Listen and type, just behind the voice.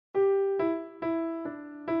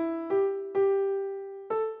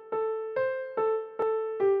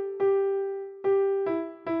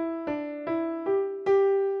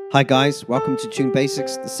Hi guys, welcome to Tune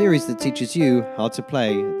Basics, the series that teaches you how to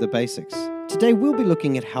play the basics. Today we'll be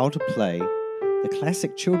looking at how to play the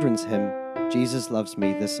classic children's hymn, Jesus Loves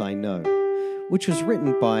Me, This I Know, which was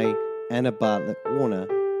written by Anna Bartlett Warner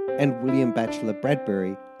and William Batchelor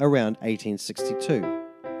Bradbury around 1862,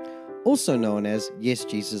 also known as Yes,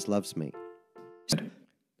 Jesus Loves Me.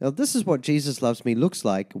 Now this is what Jesus Loves Me looks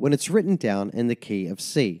like when it's written down in the key of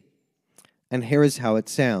C. And here is how it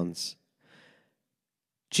sounds.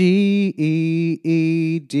 G, E,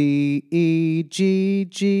 E, D, E, G,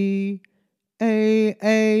 G,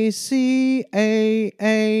 A, C,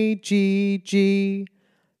 A, G, G,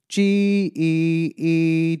 G, E,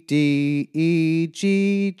 E, D, E,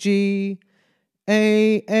 G, G,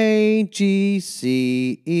 A, G,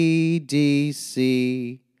 C, E, D,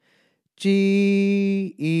 C,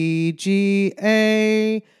 G, E, G,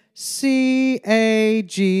 A, C, A,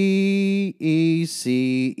 G, E,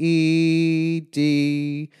 C, E,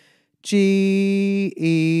 D, G,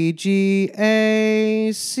 E, G,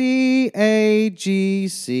 A, C, A, G,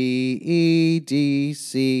 C, E, D,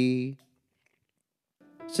 C.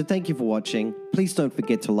 So thank you for watching. Please don't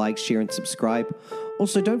forget to like, share, and subscribe.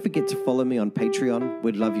 Also, don't forget to follow me on Patreon.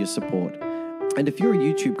 We'd love your support. And if you're a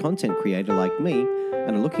YouTube content creator like me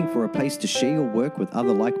and are looking for a place to share your work with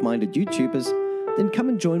other like-minded YouTubers, then come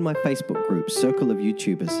and join my Facebook group, Circle of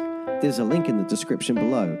YouTubers. There's a link in the description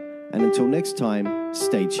below. And until next time,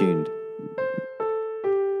 stay tuned.